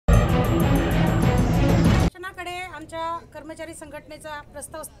आमच्या कर्मचारी संघटनेचा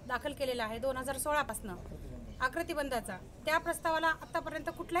प्रस्ताव दाखल केलेला आहे 2016 पासून आकृती बंदाचा। त्या प्रस्तावाला आतापर्यंत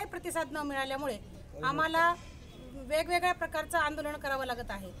कुठलाही प्रतिसाद न मिळाल्यामुळे आम्हाला वेगवेगळ्या प्रकारचं आंदोलन करावं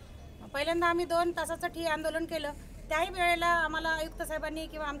लागत आहे। पहिल्यांदा आम्ही 2 तासाचं ठिय्या आंदोलन केलं, त्याही वेळेला आम्हाला आयुक्त साहेबांनी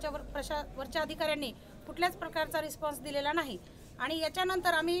किंवा आमच्या वरच्या अधिकाऱ्यांनी कुठल्याच प्रकारचा रिस्पॉन्स दिलेला नाही। आणि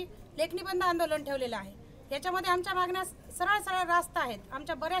याच्यानंतर आम्ही लेखणी बंद आंदोलन ठेवलेलं आहे। याच्यामध्ये आमच्या मागण्या सरळ रास्त आहेत।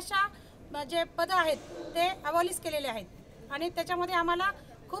 आमच्या बऱ्याचशा जे पदं आहेत ते अबॉलिश केलेले आहेत आणि त्याच्यामध्ये आम्हाला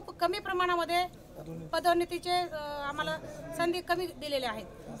खूप कमी प्रमाणामध्ये पदोन्नतीचे आम्हाला संधी कमी दिलेल्या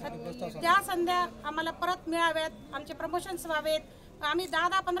आहेत। त्या संध्या आम्हाला परत मिळाव्यात, आमचे प्रमोशन्स व्हावेत। आम्ही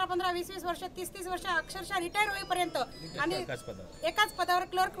 10, 15, 20 वर्ष 30 वर्ष अक्षरशः रिटायर होईपर्यंत आम्ही एकाच पदावर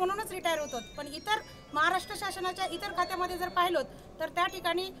क्लर्क म्हणूनच रिटायर होतो। पण इतर महाराष्ट्र शासनाच्या इतर खात्यामध्ये जर पाहिलोत तर त्या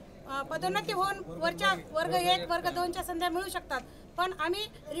ठिकाणी पदोन्नती होऊन वरच्या वर्ग 1 वर्ग 2च्या संध्या मिळू शकतात, पण आम्ही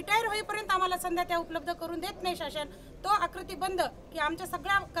रिटायर होईपर्यंत आम्हाला संध्या त्या उपलब्ध करून देत नाही शासन। तो आकृती बंद की आमच्या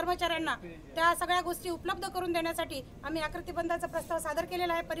सगळ्या कर्मचाऱ्यांना त्या सगळ्या गोष्टी उपलब्ध करून देण्यासाठी आम्ही आकृती बंदाचा प्रस्ताव सादर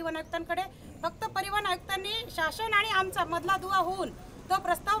केलेला आहे परिवहन आयुक्तांकडे। फक्त परिवहन आयुक्तांनी शासन आणि आमचा मधला दुवा होऊन तो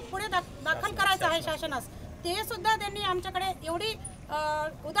प्रस्ताव पुढे दाखल करायचा आहे शासनास। ते सुद्धा त्यांनी आमच्याकडे एवढी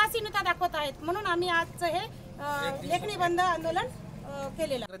उदासीनता दाखवत आहेत, म्हणून आम्ही आजचं हे लेखणी बंद आंदोलन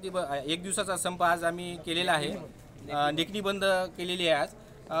केलेलं आहे। 1 दिवसाचा संप आज आम्ही केलेला आहे, लेखणी बंद केलेली आहे आज।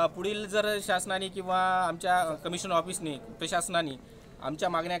 पुढील जर शासनाने किंवा आमच्या कमिशन ऑफिसने प्रशासनाने आमच्या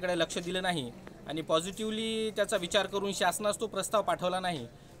मागण्याकडे लक्ष दिलं नाही आणि पॉझिटिव्हली त्याचा विचार करून शासनास तो प्रस्ताव पाठवला नाही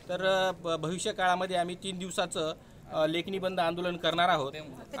तर भविष्य काळामध्ये आम्ही 3 दिवसाचं लेखणी बंद आंदोलन करणार आहोत।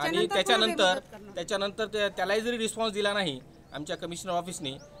 आणि त्याच्यानंतर त्यालाही जरी रिस्पॉन्स दिला नाही आमच्या कमिशनर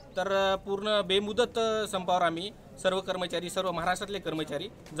ऑफिसने तर पूर्ण बेमुदत संपावर आम्ही सर्व महाराष्ट्रातले कर्मचारी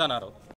जाणार आहोत।